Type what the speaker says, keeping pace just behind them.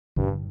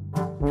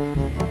Guys,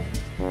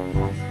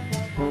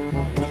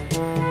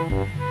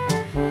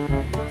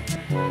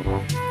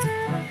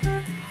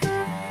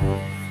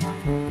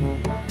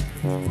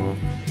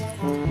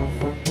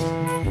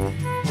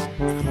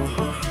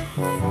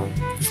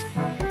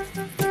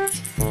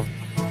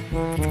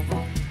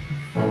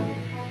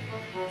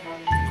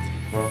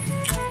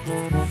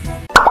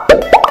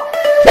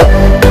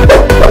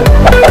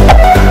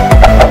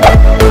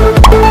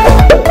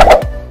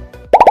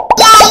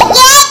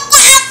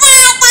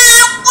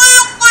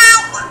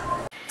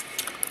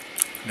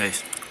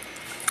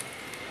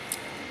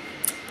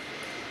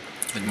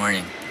 good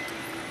morning.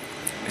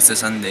 It's a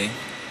Sunday.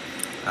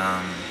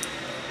 Um,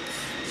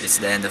 it's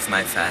the end of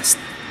my fast,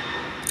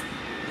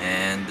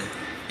 and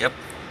yep,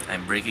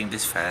 I'm breaking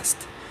this fast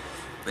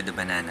with a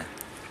banana.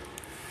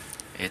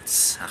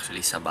 It's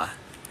actually saba,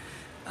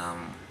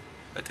 um,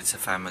 but it's a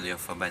family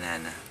of a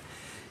banana,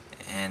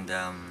 and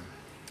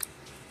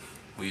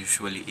we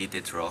usually eat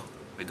it raw.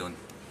 We don't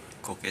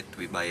cook it.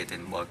 We buy it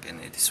in bulk,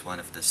 and it is one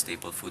of the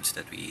staple foods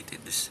that we eat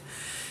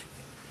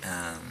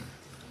um,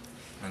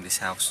 in this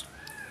house.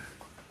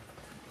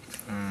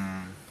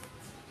 Mm,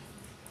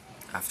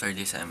 After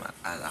this,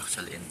 I'll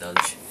actually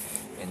indulge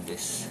in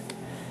this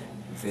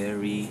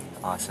very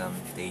awesome,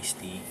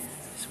 tasty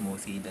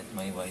smoothie that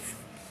my wife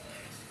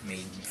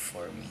made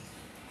for me.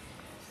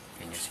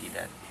 Can you see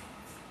that?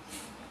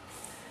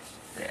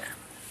 There.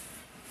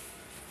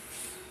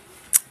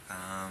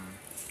 Um,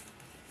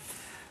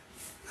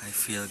 I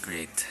feel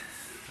great.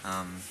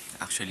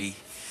 Actually,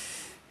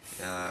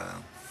 uh,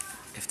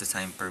 if the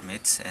time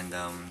permits and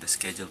the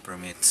schedule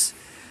permits,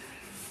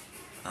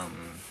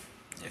 um,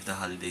 if the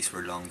holidays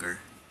were longer,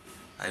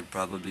 I'd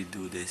probably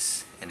do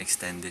this and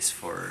extend this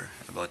for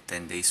about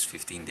 10 days,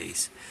 15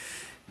 days,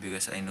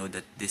 because I know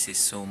that this is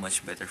so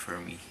much better for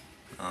me.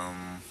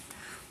 Um,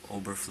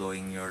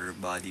 Overflowing your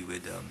body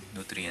with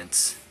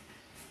nutrients,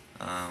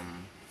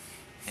 um,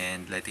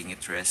 and letting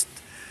it rest.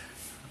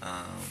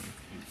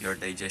 Your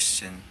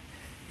digestion,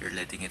 you're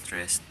letting it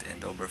rest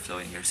and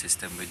overflowing your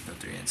system with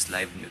nutrients,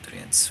 live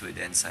nutrients with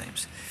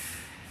enzymes.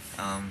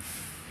 Um,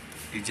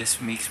 it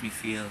just makes me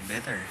feel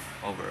better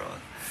overall.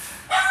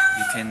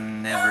 You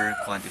can never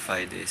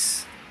quantify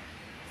this.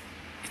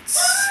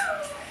 It's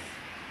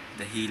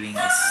the healing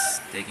is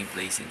taking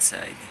place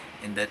inside,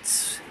 and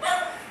that's,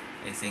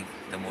 I think,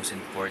 the most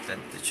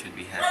important that should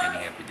be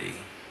happening every day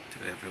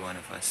to every one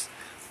of us.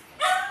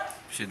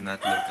 Should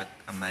not look at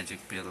a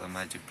magic pill, a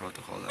magic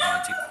protocol, a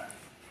magic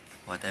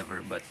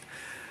whatever, but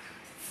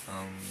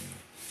um,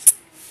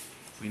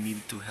 we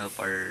need to help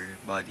our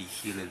body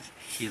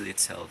heal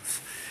itself,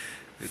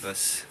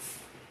 because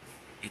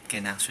it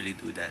can actually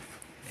do that,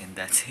 and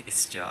that's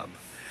its job.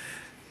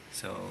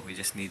 So we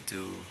just need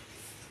to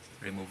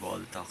remove all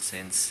the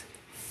toxins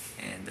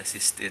and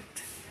assist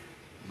it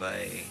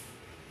by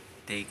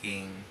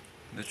taking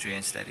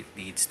nutrients that it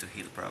needs to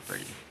heal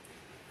properly.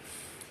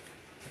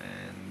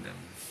 And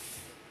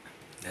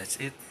that's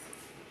it.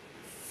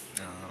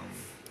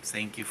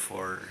 Thank you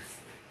for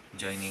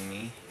joining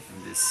me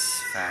in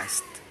this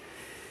fast,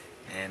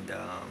 and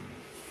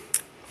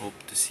hope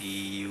to see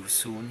you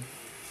soon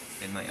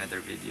in my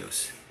other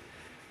videos.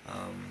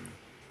 um,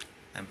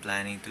 I'm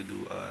planning to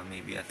do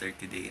maybe a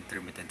 30-day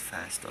intermittent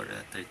fast, or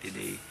a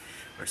 30-day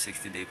or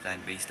 60-day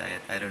plant-based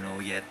diet. I don't know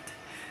yet.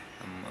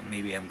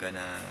 Maybe I'm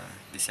gonna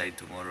decide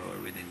tomorrow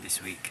or within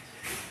this week.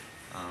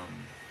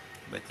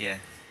 But yeah,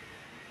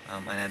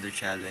 another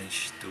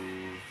challenge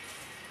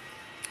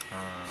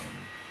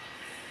um,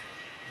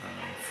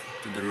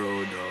 to the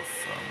road of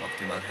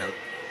optimal health.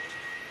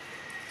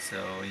 So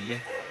yeah,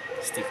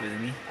 stick with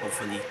me,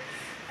 hopefully,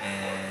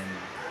 and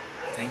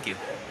thank you.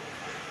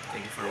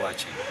 Thank you for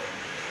watching.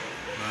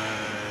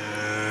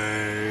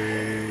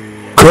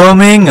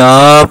 Coming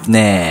up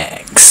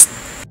next.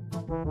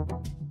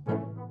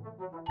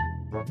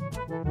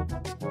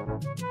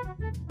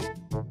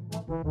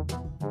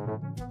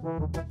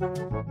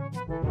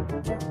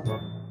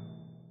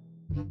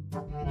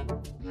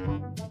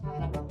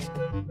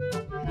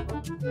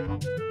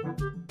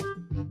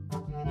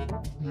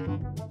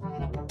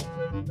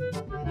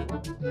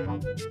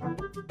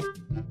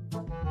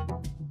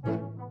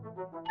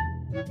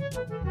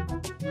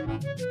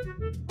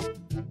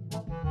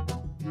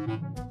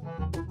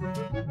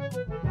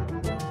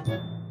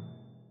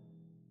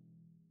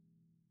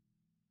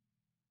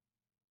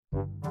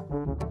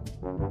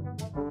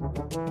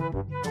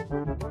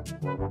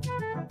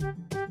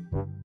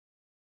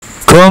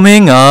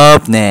 Coming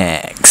up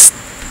next.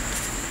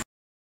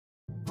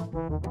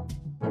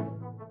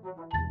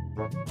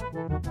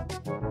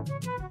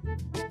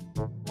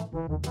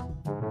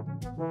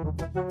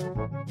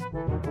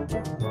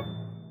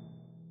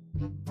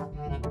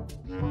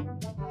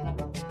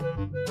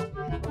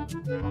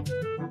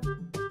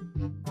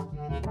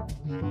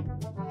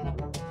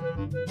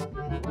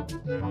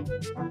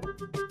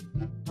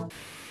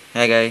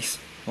 Hi guys,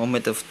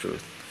 moment of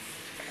truth.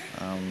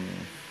 Um,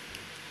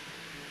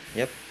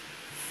 yep,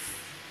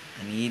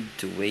 I need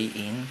to weigh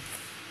in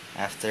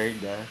after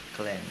the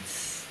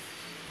cleanse.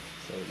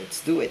 So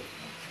let's do it.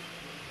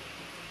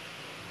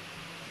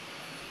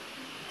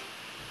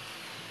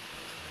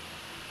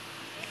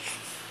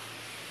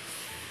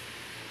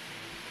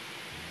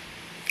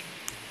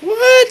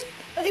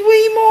 I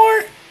weigh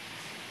more.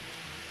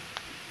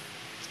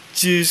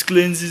 Juice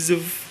cleanses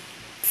of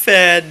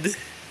fad.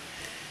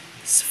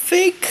 It's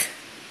fake.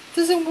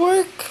 Doesn't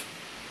work.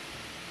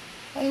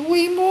 I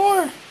weigh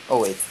more.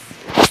 Oh wait.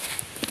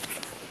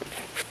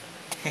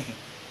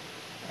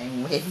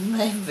 I'm with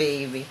my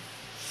baby.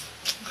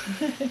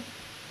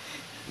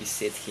 You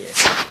sit here.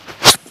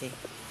 Okay.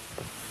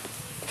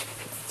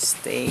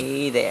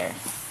 Stay there.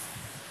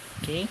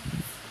 Okay?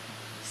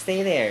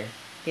 Stay there.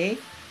 Okay?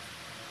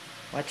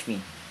 Watch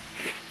me.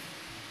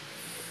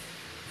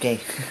 Okay.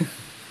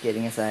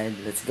 Getting aside.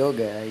 Let's go,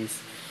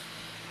 guys.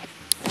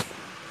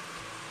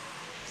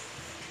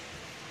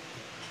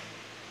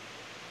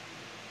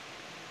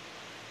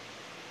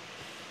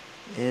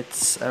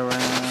 It's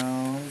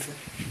around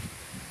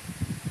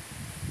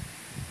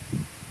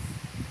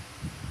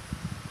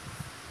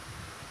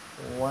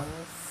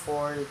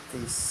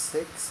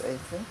 146, I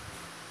think.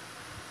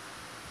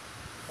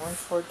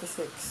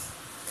 146.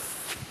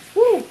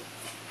 Woo!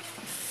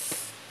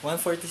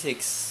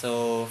 146.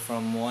 So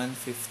from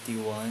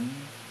 151,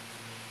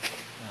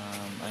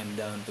 I'm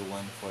down to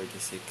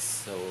 146.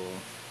 So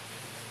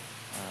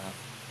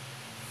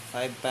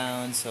 5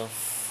 pounds of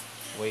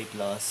weight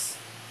loss.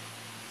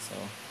 So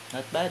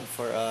not bad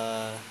for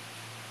a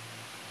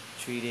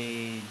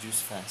 3-day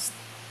juice fast.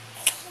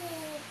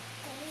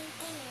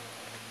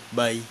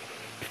 Bye.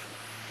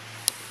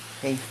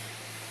 Hey,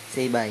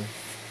 say bye.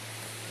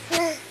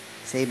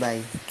 Say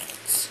bye.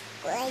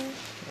 Bye.